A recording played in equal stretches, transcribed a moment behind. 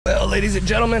ladies and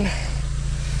gentlemen,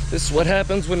 this is what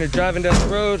happens when you're driving down the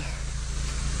road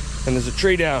and there's a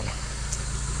tree down.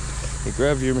 You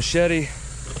grab your machete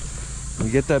and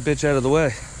you get that bitch out of the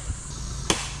way.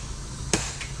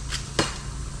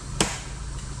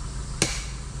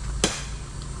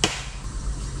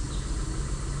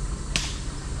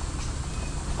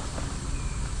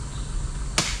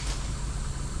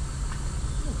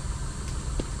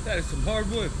 That is some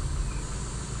hard wood.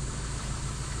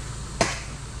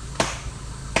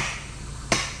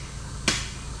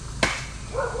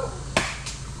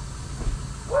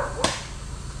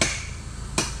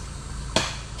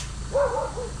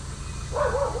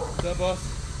 What's up, boss?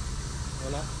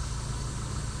 Hola.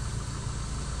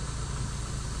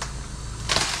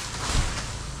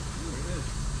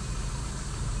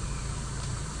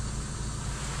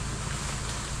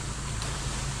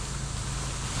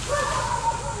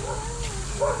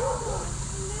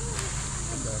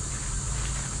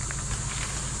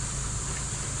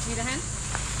 Need a hand?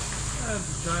 I'm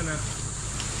just trying to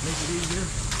make it easier.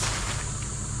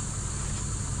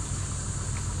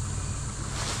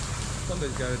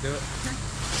 Somebody's got to do it.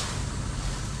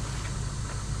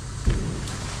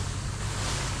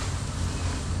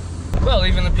 Well,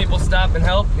 even the people stop and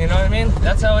help, you know what I mean?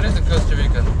 That's how it is in Costa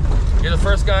Rica. You're the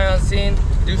first guy on scene,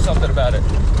 do something about it.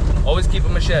 Always keep a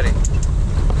machete.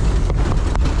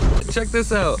 Check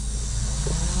this out.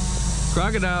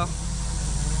 Crocodile.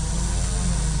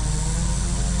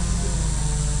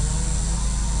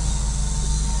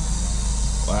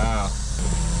 Wow.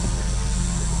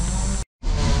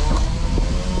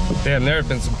 Damn, there have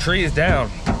been some trees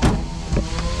down.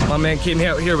 My man came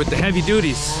out here with the heavy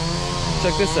duties.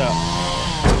 Check this out.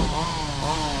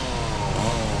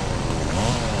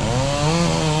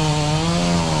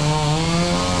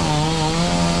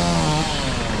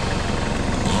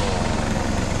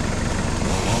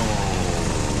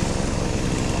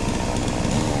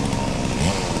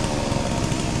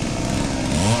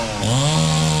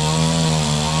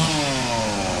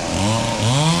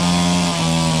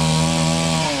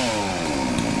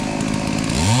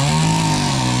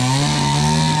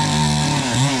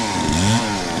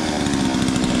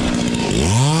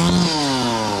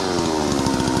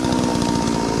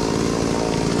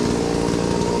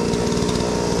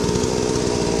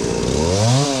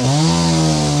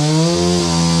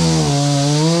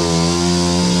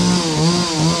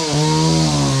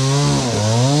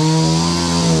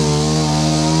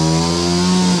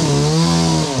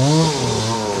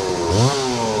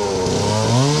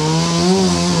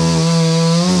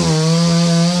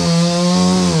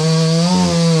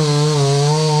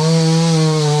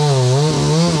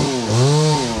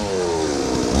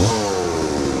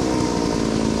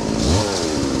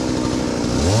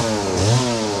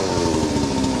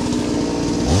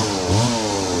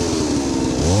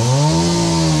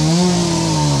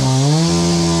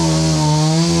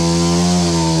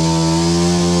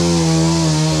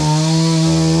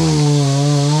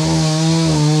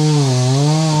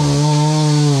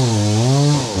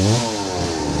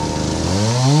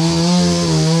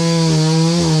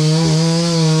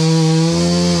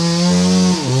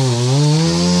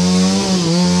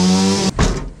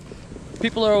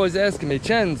 People are always asking me,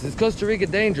 Chens, is Costa Rica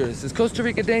dangerous? Is Costa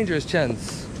Rica dangerous,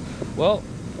 Chens? Well,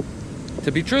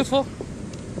 to be truthful,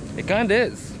 it kinda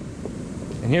is.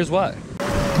 And here's why.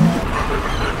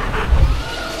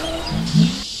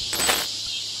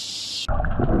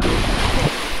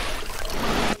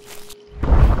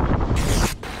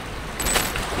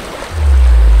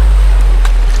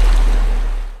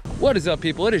 What is up,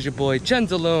 people? It is your boy,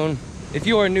 Chens Alone. If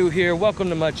you are new here, welcome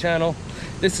to my channel.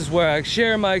 This is where I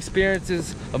share my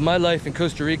experiences of my life in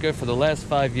Costa Rica for the last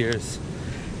 5 years.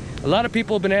 A lot of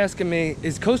people have been asking me,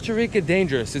 is Costa Rica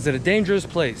dangerous? Is it a dangerous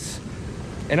place?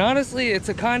 And honestly, it's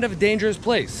a kind of dangerous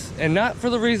place, and not for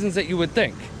the reasons that you would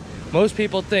think. Most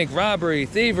people think robbery,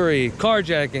 thievery,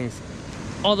 carjackings.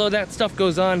 Although that stuff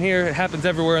goes on here, it happens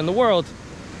everywhere in the world,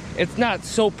 it's not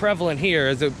so prevalent here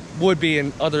as it would be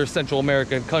in other Central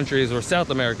American countries or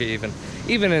South America even.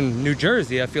 Even in New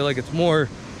Jersey, I feel like it's more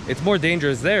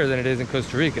dangerous there than it is in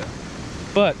Costa Rica.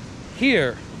 But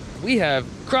here, we have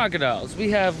crocodiles,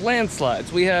 we have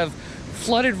landslides, we have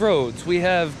flooded roads, we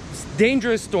have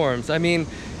dangerous storms. I mean,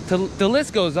 the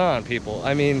list goes on, people.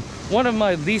 I mean, one of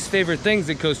my least favorite things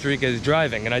in Costa Rica is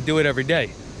driving, and I do it every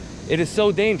day. It is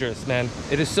so dangerous, man.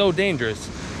 It is so dangerous.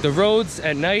 The roads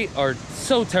at night are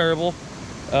so terrible.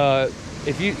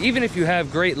 Even if you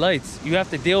have great lights, you have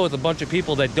to deal with a bunch of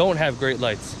people that don't have great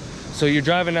lights. So you're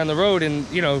driving down the road and,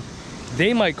 you know,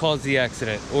 they might cause the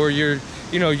accident, or you're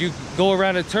you know, you go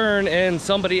around a turn and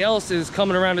somebody else is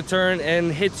coming around a turn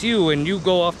and hits you, and you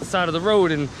go off the side of the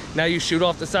road and now you shoot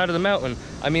off the side of the mountain.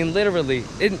 I mean, literally,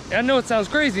 I know it sounds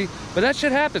crazy, but that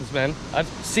shit happens, man. I've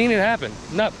seen it happen.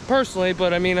 Not personally,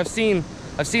 but I mean, I've seen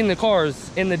the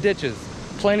cars in the ditches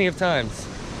plenty of times.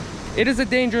 It is a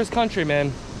dangerous country,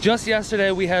 man. Just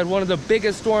yesterday, we had one of the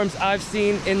biggest storms I've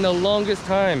seen in the longest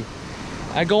time.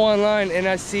 I go online and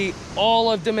I see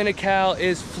all of Dominical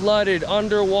is flooded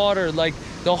underwater. Like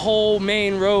the whole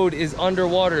main road is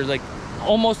underwater, like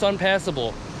almost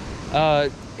unpassable.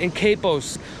 In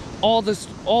Capos, all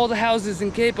the houses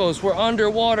in Capos were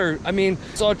underwater. I mean,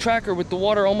 saw a tracker with the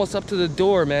water almost up to the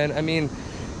door, man. I mean,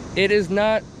 it is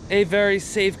not a very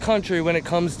safe country when it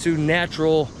comes to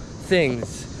natural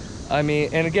things. I mean,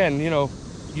 and again, you know,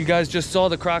 you guys just saw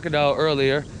the crocodile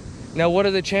earlier. Now, what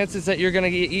are the chances that you're gonna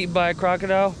get eaten by a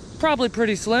crocodile? Probably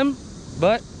pretty slim,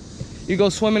 but you go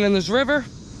swimming in this river,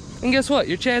 and guess what?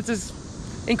 Your chances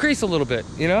increase a little bit,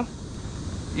 you know?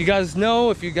 You guys know,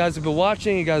 if you guys have been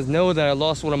watching, you guys know that I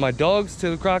lost one of my dogs to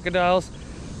the crocodiles.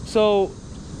 So,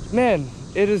 man,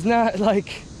 it is not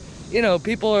like, you know,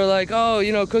 people are like, oh,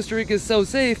 you know, Costa Rica is so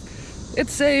safe.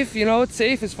 It's safe, you know, it's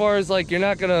safe as far as like, you're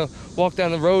not gonna walk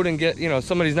down the road and get, you know,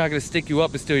 somebody's not gonna stick you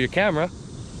up and steal your camera.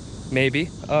 Maybe.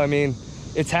 I mean,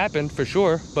 it's happened for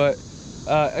sure, but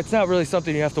it's not really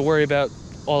something you have to worry about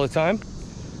all the time.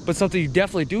 But something you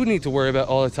definitely do need to worry about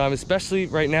all the time, especially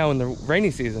right now in the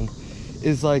rainy season,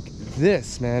 is like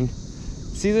this, man.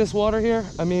 See this water here?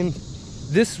 I mean,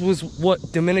 this was what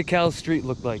Dominical Street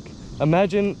looked like.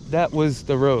 Imagine that was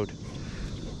the road.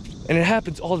 And it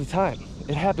happens all the time.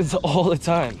 It happens all the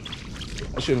time.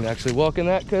 I shouldn't actually walk in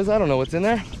that because I don't know what's in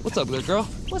there. What's up, little girl?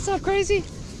 What's up, crazy?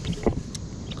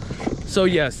 So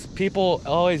yes, people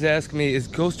always ask me, is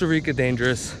Costa Rica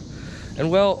dangerous? And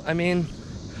well, I mean,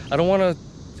 I don't want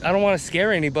to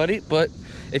scare anybody, but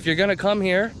if you're gonna come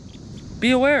here,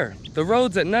 be aware. The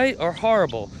roads at night are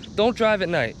horrible. Don't drive at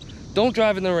night. Don't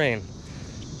drive in the rain.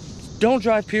 Don't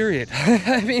drive, period.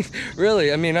 I mean,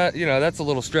 really, I mean, you know, that's a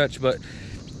little stretch, but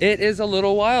it is a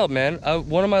little wild, man.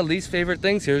 One of my least favorite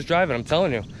things here is driving, I'm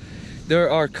telling you.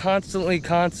 There are constantly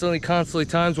times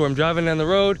where I'm driving down the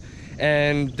road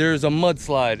and there's a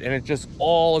mudslide and it's just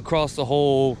all across the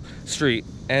whole street.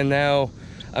 And now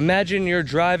imagine you're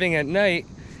driving at night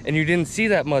and you didn't see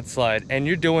that mudslide and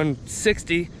you're doing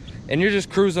 60 and you're just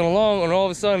cruising along, and all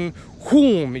of a sudden,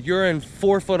 whoom, you're in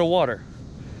 4 foot of water.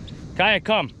 Kaya,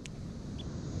 come.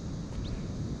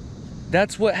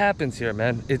 That's what happens here,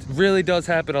 man. It really does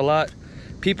happen a lot.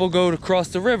 People go to cross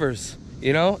the rivers,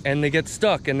 you know, and they get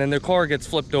stuck and then their car gets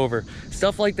flipped over.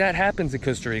 Stuff like that happens in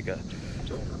Costa Rica.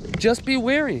 Just be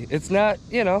wary. It's not,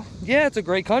 you know, yeah, it's a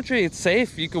great country. It's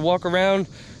safe. You can walk around,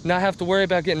 not have to worry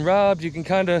about getting robbed. You can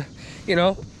kind of, you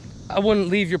know, I wouldn't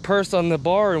leave your purse on the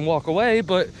bar and walk away,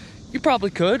 but you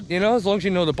probably could, you know, as long as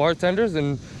you know the bartenders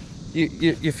and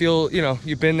you feel, you know,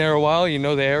 you've been there a while, you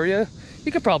know the area,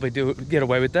 you could probably get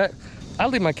away with that. I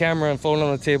leave my camera and phone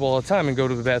on the table all the time and go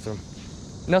to the bathroom.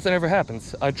 Nothing ever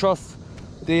happens. I trust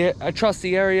the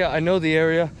area. I know the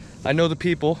area. I know the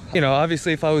people. You know,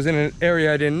 obviously if I was in an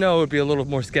area I didn't know, it'd be a little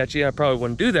more sketchy. I probably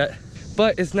wouldn't do that.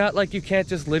 But it's not like you can't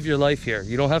just live your life here.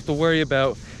 You don't have to worry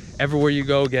about everywhere you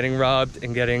go getting robbed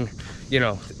and getting, you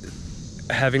know,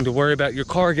 having to worry about your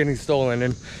car getting stolen.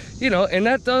 And, you know, and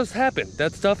that does happen.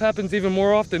 That stuff happens even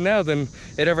more often now than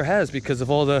it ever has because of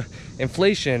all the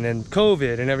inflation and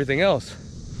COVID and everything else.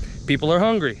 People are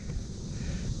hungry.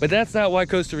 But that's not why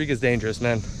Costa Rica is dangerous,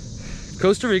 man.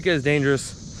 Costa Rica is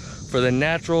dangerous for the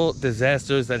natural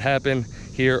disasters that happen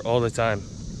here all the time.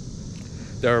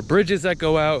 There are bridges that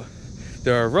go out.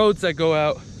 There are roads that go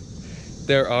out.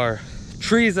 There are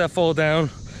trees that fall down.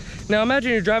 Now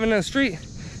imagine you're driving down the street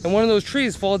and one of those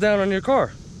trees fall down on your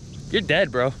car. You're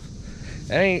dead, bro.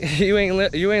 You ain't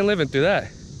living through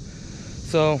that.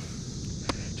 So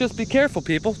just be careful,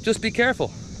 people. Just be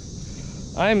careful.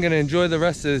 I am gonna enjoy the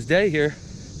rest of this day here.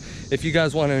 If you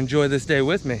guys want to enjoy this day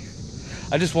with me,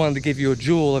 I just wanted to give you a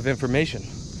jewel of information.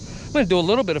 I'm gonna do a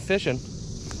little bit of fishing.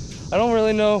 I don't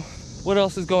really know what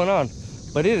else is going on,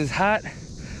 but it is hot.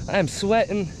 I am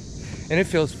sweating and it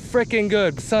feels freaking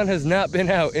good. The sun has not been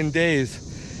out in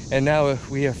days. And now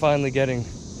we are finally getting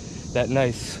that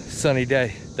nice sunny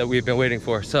day that we've been waiting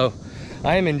for. So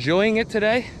I am enjoying it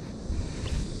today.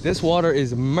 This water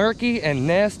is murky and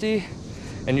nasty.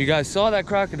 And you guys saw that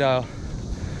crocodile.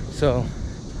 So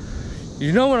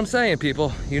you know what I'm saying,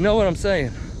 people. You know what I'm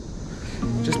saying.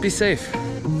 Just be safe.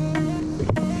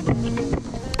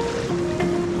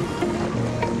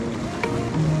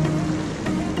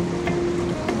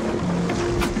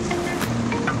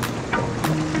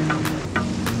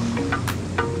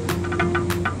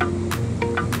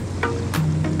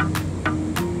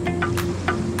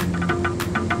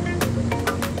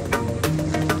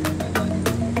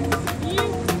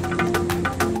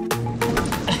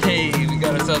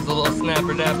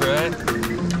 Dapper dapper, right?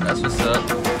 That's what's up.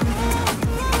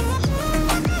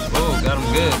 Oh, got him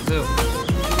good too.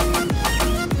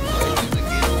 Sorry, the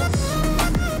gills.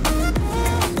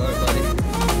 Sorry, buddy.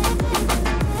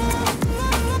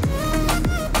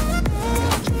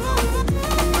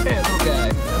 Hey, little guy.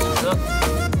 That's what's up.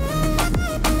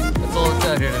 That's all that's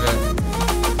out here today.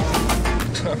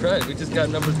 All right, we just got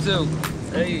number 2.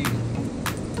 Hey.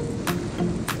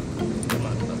 Come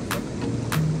on, motherfucker.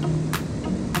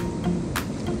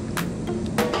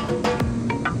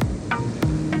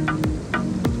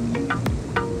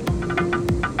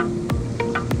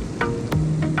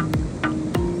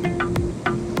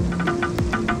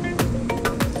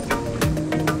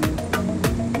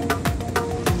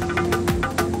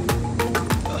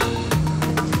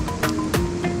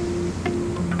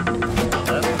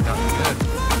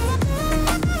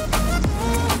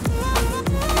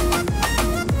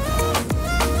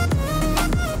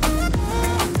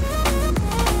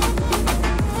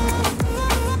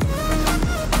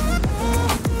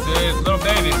 Little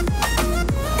baby.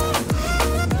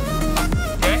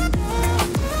 Okay.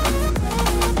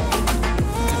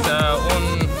 It's un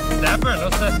dapper, no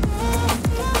sé.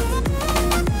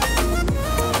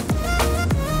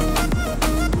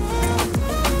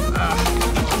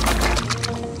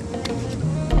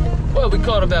 Well, we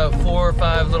caught about 4 or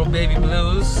 5 little baby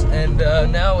blues, and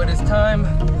now it is time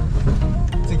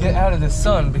to get out of the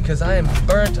sun because I am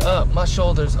burnt up. My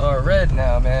shoulders are red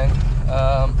now, man.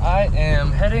 I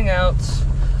am heading out.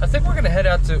 I think we're gonna head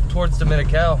out towards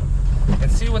Dominical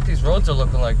and see what these roads are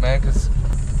looking like, man, because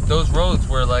those roads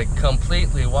were like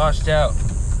completely washed out.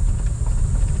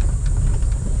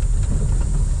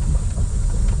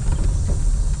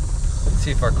 Let's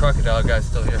see if our crocodile guy's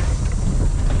still here.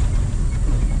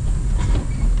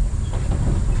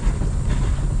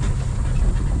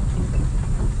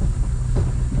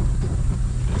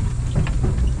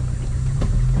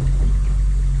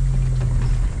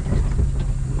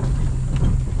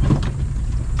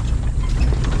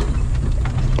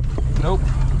 Nope.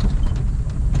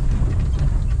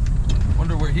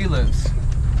 Wonder where he lives.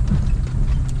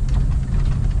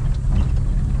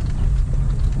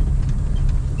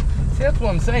 See, that's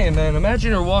what I'm saying, man.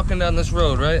 Imagine you're walking down this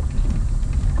road, right?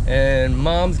 And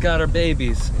mom's got her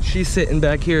babies. And she's sitting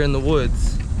back here in the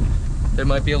woods. There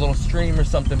might be a little stream or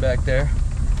something back there.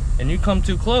 And you come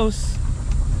too close.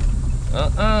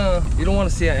 You don't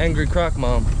want to see an angry croc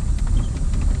mom.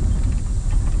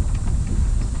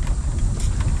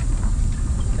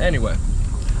 Anyway,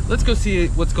 let's go see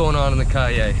what's going on in the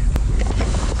Calle.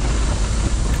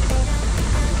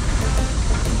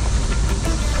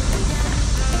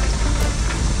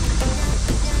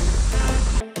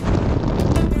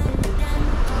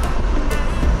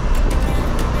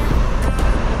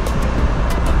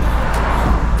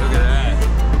 Look at that.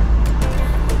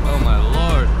 Oh my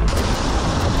Lord.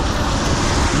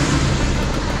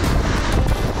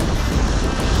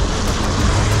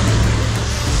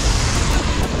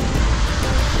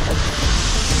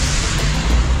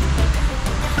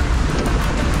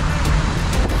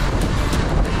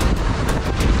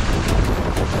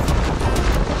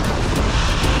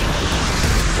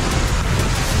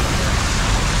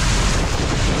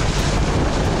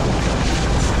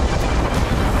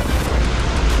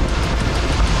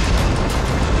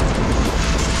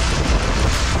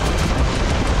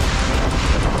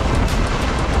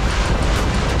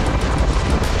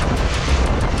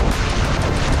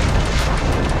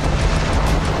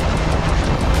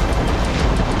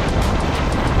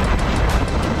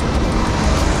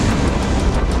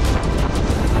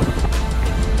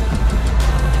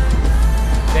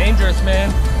 Dangerous, man.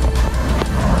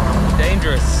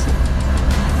 Dangerous.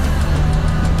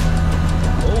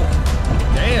 Oh,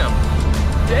 damn.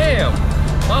 Damn.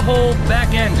 My whole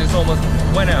back end just almost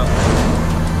went out.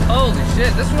 Holy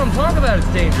shit, this is what I'm talking about. It's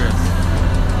dangerous.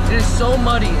 It is so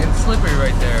muddy and slippery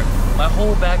right there. My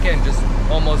whole back end just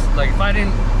almost, like, if I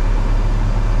didn't...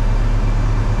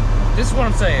 This is what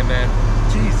I'm saying, man.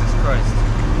 Jesus Christ.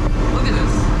 Look at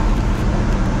this.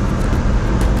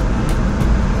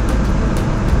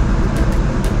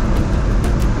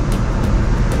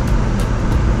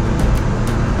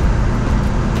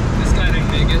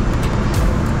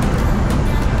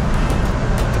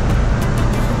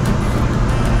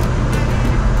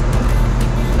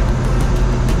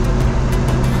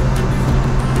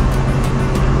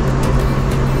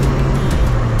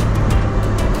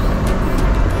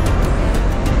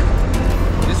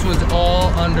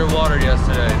 Underwater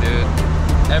yesterday, dude.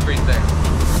 Everything.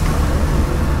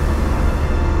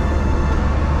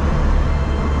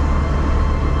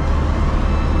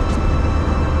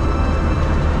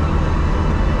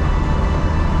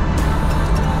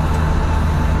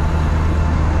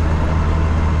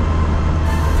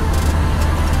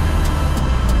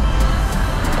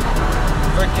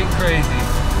 freaking crazy.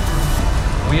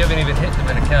 We haven't even hit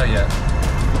Dominical yet.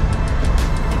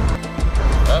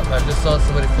 Oh, I just saw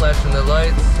somebody flashing their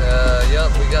lights.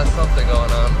 Yep, we got something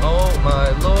going on. Oh my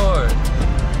lord.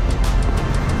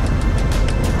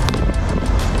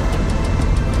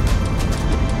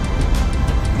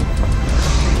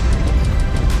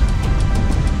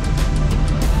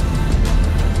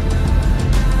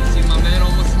 See my man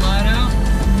almost slide out?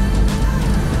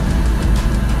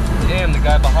 Damn, the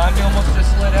guy behind me almost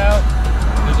just slid out.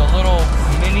 There's a little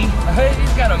mini. Hey,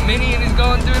 he's got a mini and he's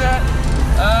going through that.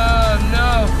 Oh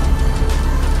no.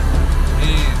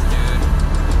 Jeez, dude.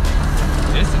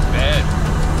 This is bad.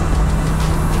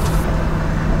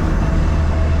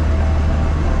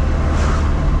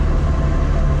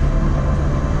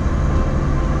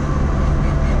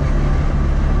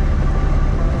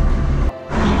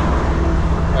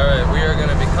 Alright, we are going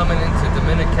to be coming into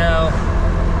Dominical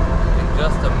in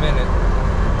just a minute.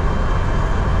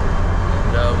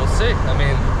 And we'll see. I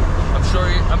mean,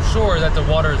 I'm sure that the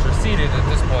water is receded at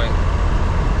this point.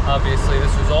 Obviously,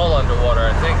 this was all underwater,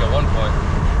 I think, at one point.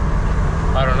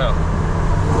 I don't know.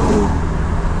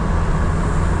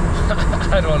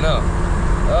 I don't know.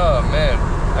 Oh, man.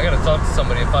 I gotta talk to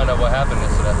somebody and find out what happened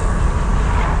yesterday.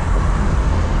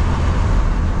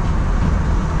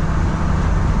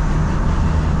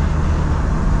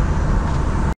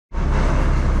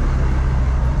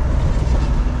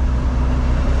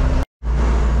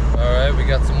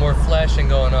 Got some more flashing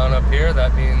going on up here.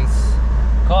 That means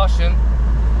caution.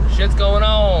 Shit's going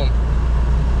on.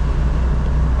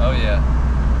 Oh yeah.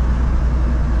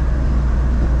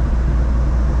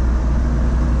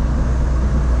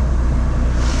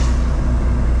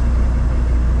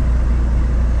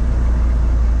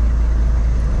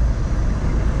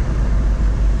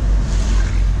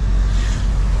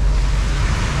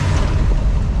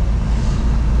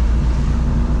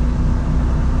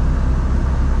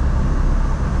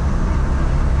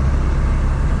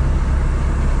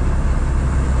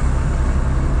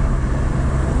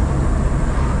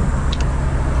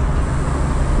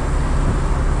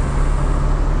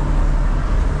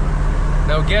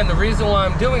 Again, the reason why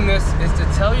I'm doing this is to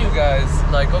tell you guys,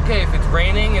 like, okay, if it's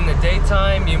raining in the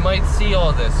daytime, you might see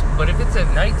all this. But if it's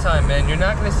at nighttime, man, you're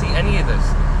not going to see any of this.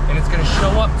 And it's going to show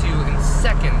up to you in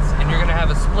seconds. And you're going to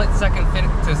have a split second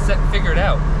to figure it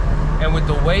out. And with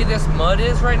the way this mud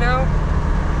is right now,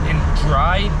 in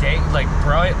dry day, like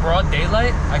broad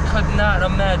daylight, I could not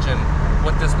imagine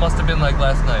what this must have been like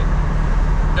last night.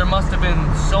 There must have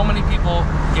been so many people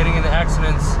getting into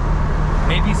accidents.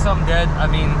 Maybe some dead. I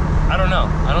mean, I don't know.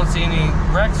 I don't see any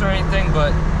wrecks or anything,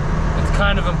 but it's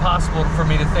kind of impossible for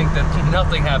me to think that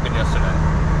nothing happened yesterday.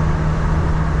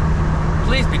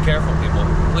 Please be careful, people.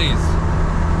 Please.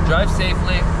 Drive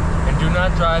safely and do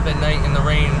not drive at night in the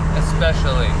rain,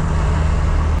 especially.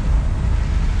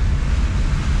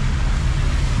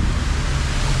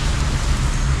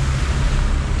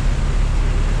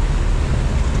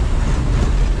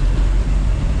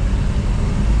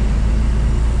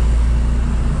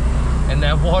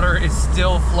 That water is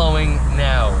still flowing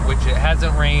now, which it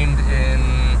hasn't rained in,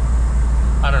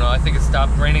 I don't know, I think it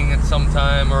stopped raining at some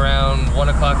time around 1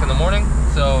 o'clock in the morning.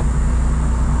 So,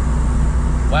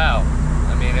 wow.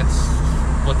 I mean, it's,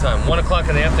 what time? 1 o'clock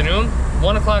in the afternoon?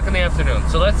 1 o'clock in the afternoon.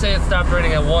 So let's say it stopped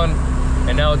raining at 1,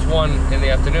 and now it's 1 in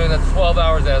the afternoon. That's 12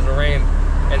 hours it hasn't rained,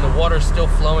 and the water's still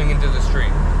flowing into the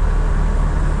street.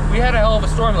 We had a hell of a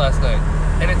storm last night,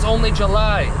 and it's only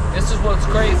July. This is what's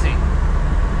crazy.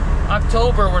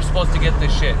 October we're supposed to get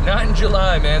this shit, not in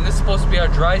July, man. This is supposed to be our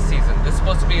dry season. This is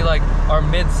supposed to be like our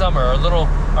midsummer,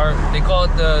 they call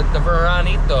it the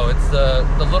veranito. It's the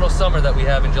little summer that we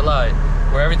have in July,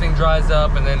 where everything dries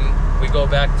up and then we go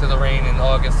back to the rain in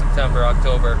August, September,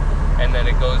 October, and then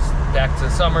it goes back to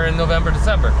summer in November,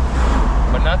 December.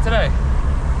 But not today.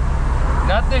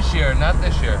 Not this year, not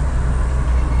this year.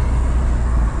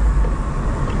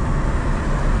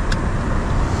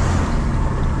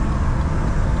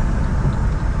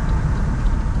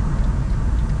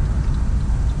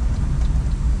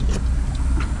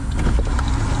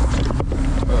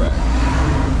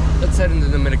 Head into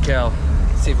Dominical,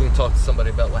 see if we can talk to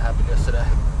somebody about what happened yesterday.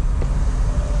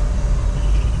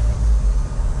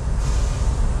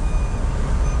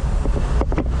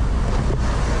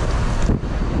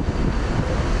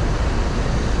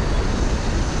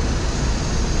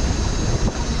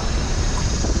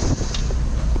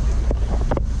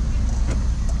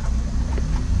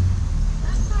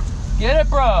 Get it,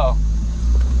 bro.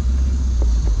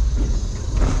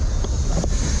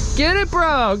 Get it,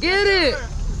 bro. Get it.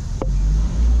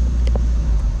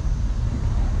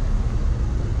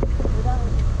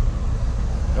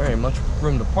 Very much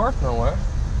room to park nowhere.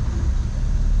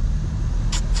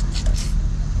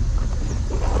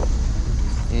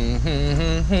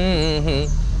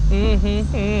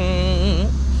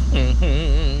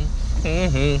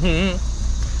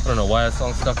 I don't know why that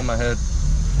song's stuck in my head.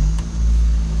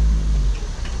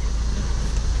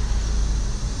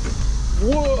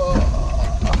 Whoa!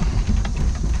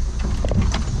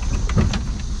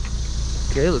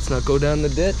 Okay, let's not go down the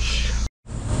ditch.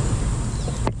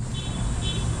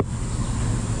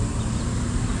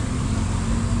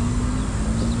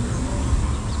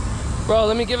 Bro,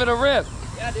 let me give it a rip.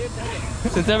 Yeah, dude, take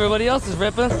it. Since everybody else is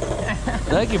ripping.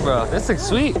 Thank you, bro. This looks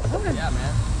sweet. Yeah,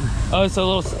 man. Oh, it's a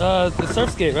little the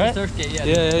surf skate, right? Surf skate,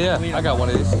 yeah. Yeah. I got one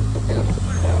of these.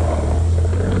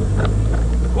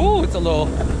 Ooh, it's a little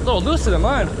looser than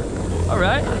mine. All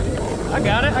right, I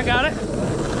got it.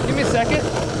 Give me a second.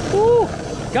 Ooh,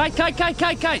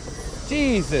 kite.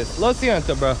 Jesus, lo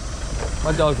siento, bro.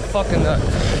 My dog's a fucking nut.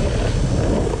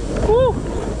 Woo.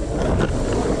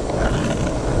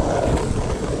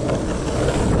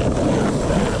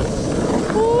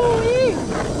 Ooh-wee.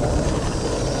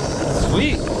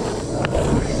 Sweet.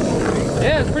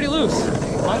 Yeah, it's pretty loose.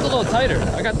 Mine's a little tighter.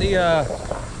 I got the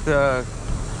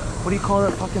what do you call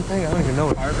that fucking thing? I don't even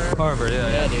know it. Harbor,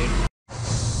 yeah, dude.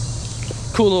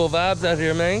 Cool little vibes out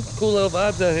here, man. Cool little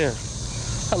vibes out here.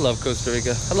 I love Costa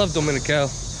Rica. I love Dominical.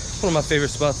 One of my favorite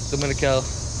spots, Dominical.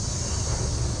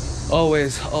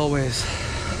 Always.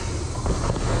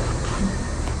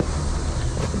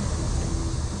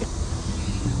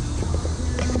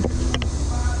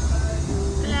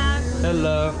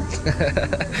 Hello.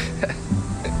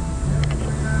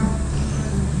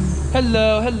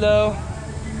 Hello.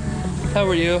 How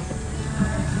are you?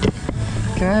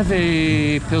 Can I have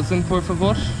a Pilsen, por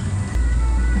favor?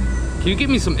 Can you give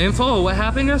me some info on what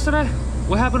happened yesterday?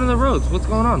 What happened on the roads? What's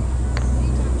going on?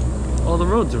 All the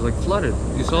roads are like flooded.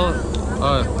 You saw it?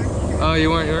 Oh, you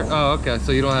weren't here? Oh, okay.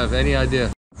 So you don't have any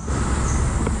idea.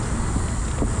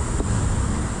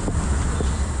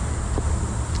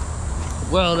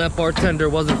 Well, that bartender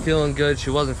wasn't feeling good. She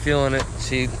wasn't feeling it.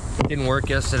 She didn't work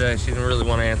yesterday. She didn't really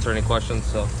want to answer any questions,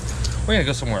 so we're gonna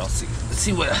go somewhere else.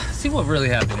 See what really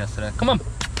happened yesterday. Come on.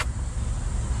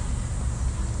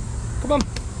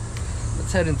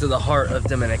 Let's head into the heart of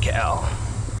Dominical.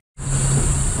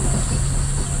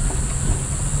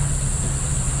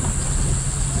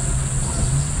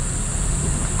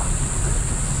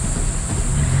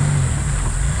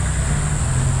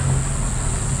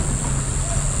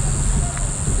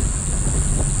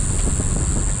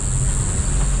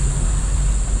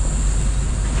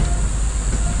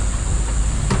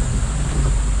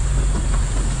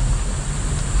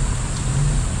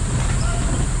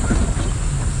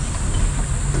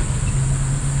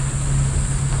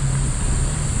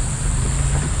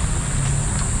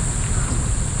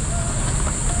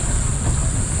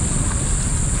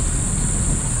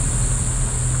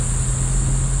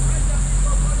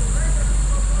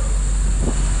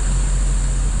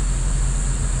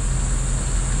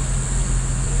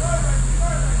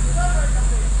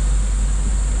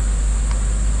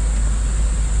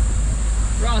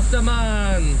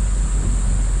 Man.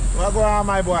 What go on,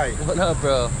 my boy? What up,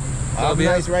 bro? Have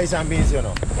nice rice and beans, you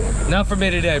know. Not for me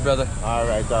today, brother. All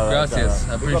right. Gracias.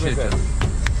 I appreciate it.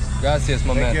 Gracias,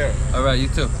 my man. Care. All right, you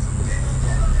too.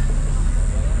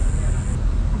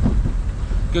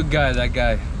 Good guy, that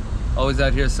guy. Always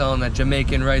out here selling that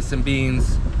Jamaican rice and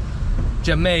beans.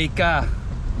 Jamaica.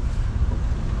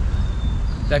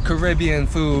 That Caribbean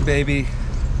food, baby.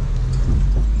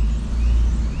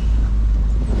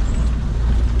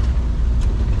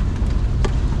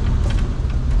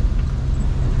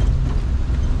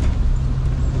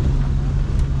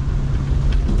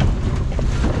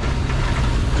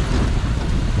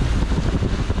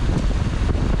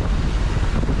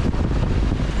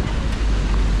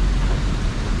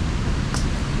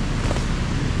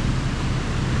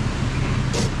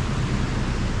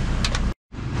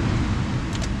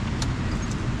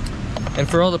 And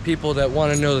for all the people that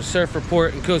want to know the surf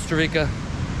report in Costa Rica,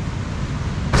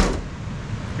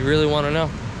 you really want to know?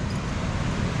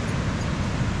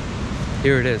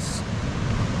 Here it is.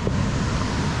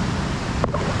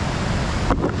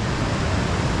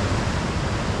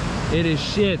 It is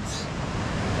shit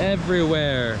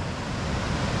everywhere.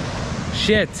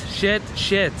 Shit.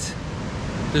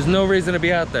 There's no reason to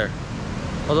be out there.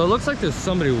 Although it looks like there's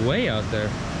somebody way out there.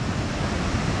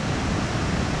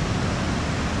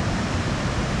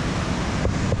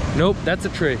 Nope, that's a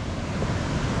tree.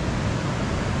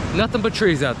 Nothing but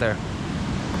trees out there.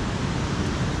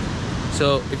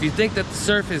 So if you think that the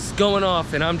surf is going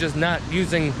off and I'm just not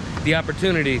using the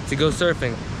opportunity to go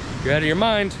surfing, you're out of your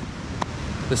mind.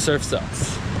 The surf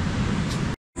sucks.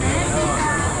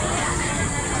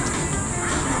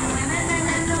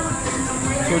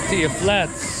 Tortilla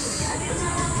flats.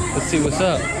 Let's see what's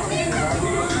up.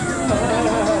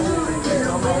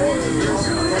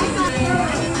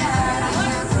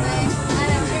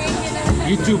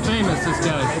 You too famous, this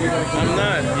guy. I'm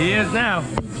not. He is now.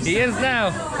 He is now.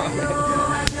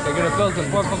 They're gonna build the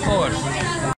por favor.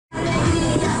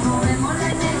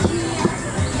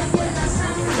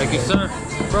 Thank you, sir.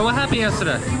 Bro, what happened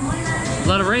yesterday? A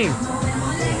lot of rain.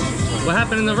 What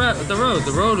happened in the road? The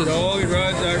road is All the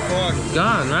roads are fucked.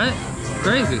 gone, right?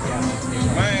 Crazy.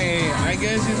 I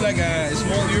guess it's like a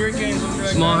small hurricane.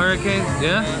 Small hurricane,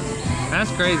 yeah? That's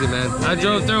crazy, man. I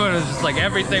drove through and it was just like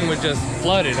everything was just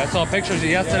flooded. I saw pictures of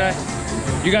yesterday.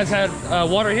 You guys had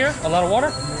water here? A lot of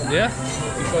water? Yeah?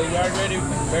 Because we are already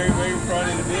very front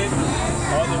in the bit.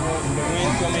 All the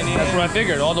wind coming in. That's what I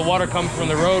figured. All the water comes from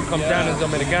the road, comes down in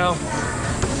Dominical.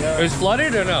 Yeah. It was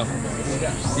flooded or no?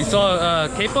 Yeah. You saw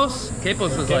Capos?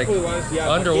 Capos was like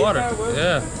underwater. Was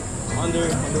Yeah.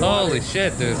 Underwater. Holy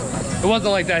shit, dude. It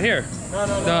wasn't like that here. No.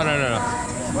 No.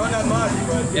 Not that much,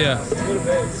 but Yeah. a little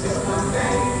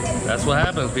bit. That's what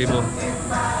happens, people.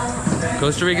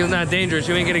 Costa Rica's not dangerous.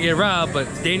 You ain't gonna get robbed, but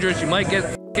it's dangerous. You might get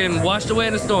fucking washed away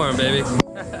in a storm, baby.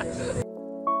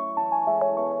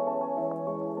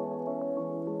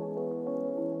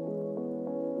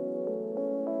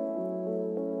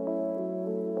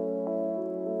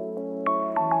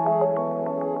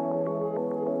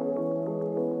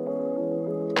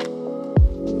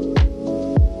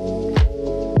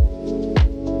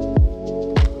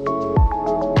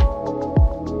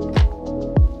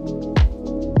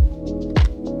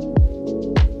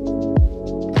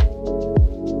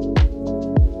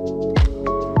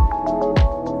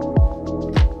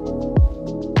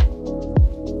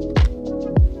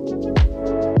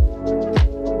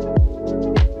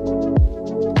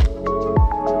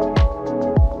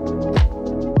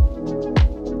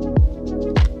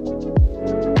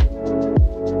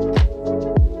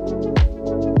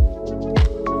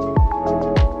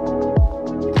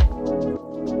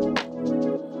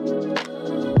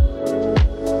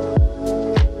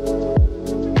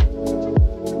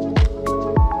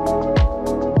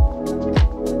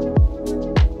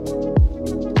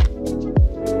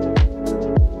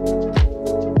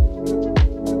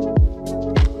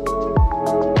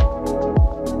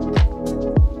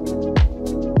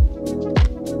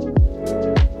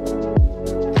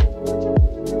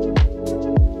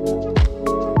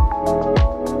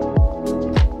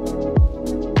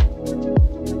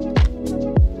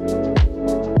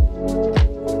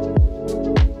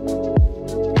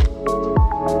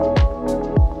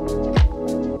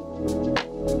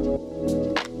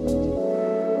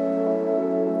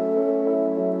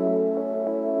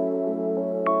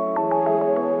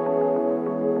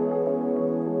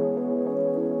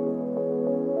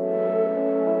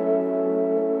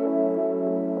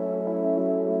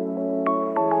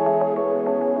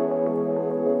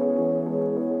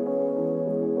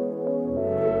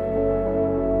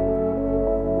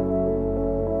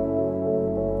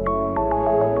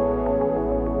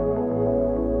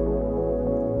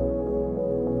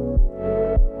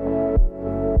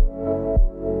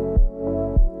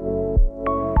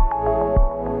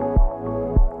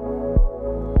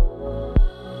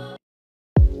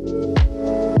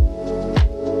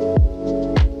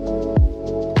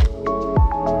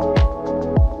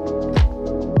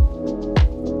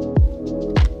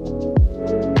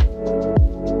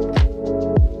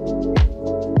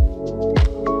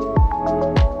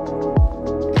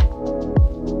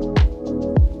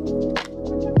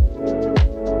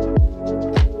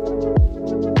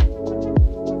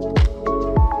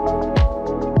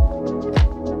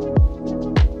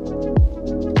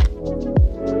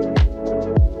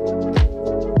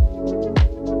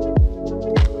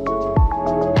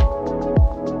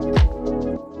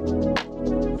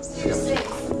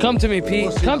 Come to me,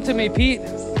 Pete. Come to me, Pete.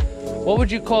 What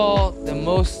would you call the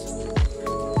most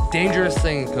dangerous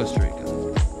thing in Costa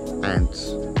Rica? Ants.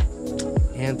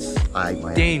 Ants. I hate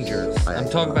my Dangerous. ants. I I'm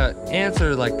hate talking them. about ants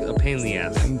are like a pain in the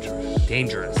ass.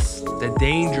 Dangerous.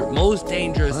 Dangerous. The most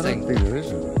dangerous I don't thing. think there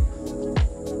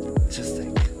is. Just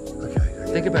think.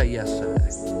 Okay. Think about yesterday.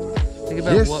 Think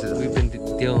about what Yesterday? we've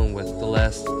been dealing with the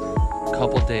last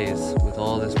couple days with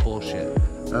all this bullshit.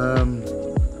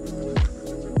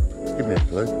 Give me a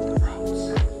clue.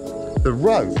 The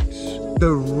roads.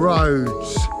 The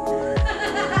roads.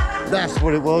 That's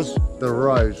what it was. The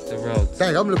roads. The roads.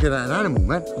 Dang, I'm looking at an animal,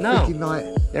 man. I'm No. thinking like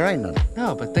there ain't none.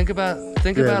 No, but think about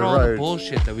Yeah, the all the roads.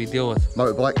 bullshit that we deal with.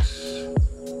 Motorbikes,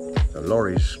 the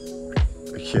lorries.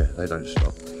 Yeah, they don't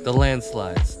stop. the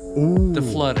landslides, the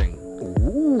flooding.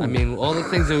 I mean, all the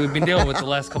things that we've been dealing with the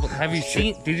last couple. Have you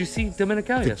seen? Did you see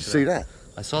Dominical yesterday? Did you see that?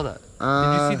 I saw that.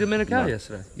 Did you see Dominical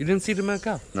yesterday? You didn't see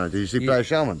Dominical? No. Did you see Blair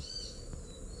Shalman?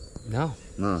 No.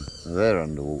 No. They're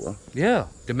underwater. Yeah,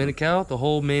 Dominical, the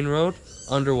whole main road,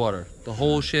 underwater. The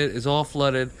whole shit is all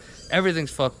flooded.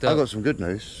 Everything's fucked up. I got some good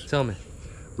news. Tell me.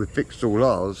 We fixed all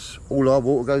ours. All our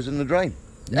water goes in the drain.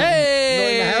 Hey!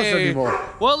 Not in the house anymore.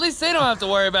 Well, at least they don't have to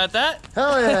worry about that.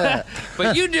 Hell yeah!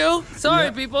 But you do.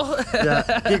 Sorry, people. Yeah,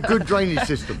 get good drainage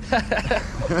system.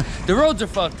 The roads are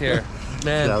fucked here,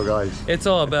 man. Yeah, guys. It's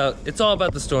all about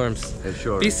the storms. Yeah,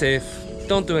 sure. Be safe.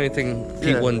 Don't do anything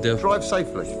Pete wouldn't do. Drive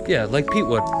safely. Yeah, like Pete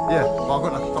would. Yeah, well,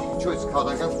 I've got no fucking choice. The car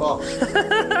don't go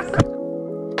fast.